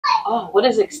Oh, what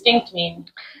does extinct mean?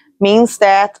 Means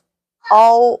that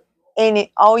all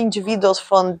individuals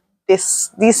from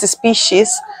this species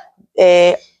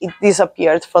it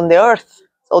disappeared from the earth.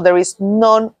 So there is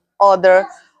none other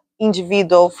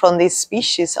individual from this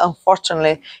species,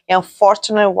 unfortunately. And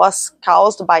unfortunately, was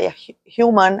caused by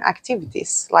human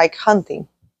activities like hunting.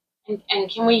 And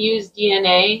can we use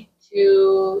DNA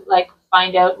to like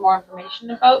find out more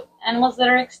information about animals that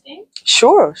are extinct?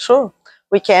 Sure, sure.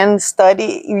 We can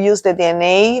use the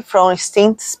DNA from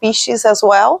extinct species as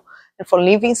well, and for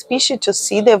living species to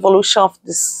see the evolution of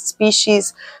this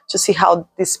species, to see how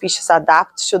this species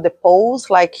adapt to the poles,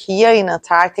 like here in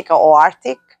Antarctica or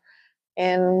Arctic,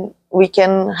 and we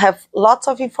can have lots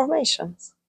of information.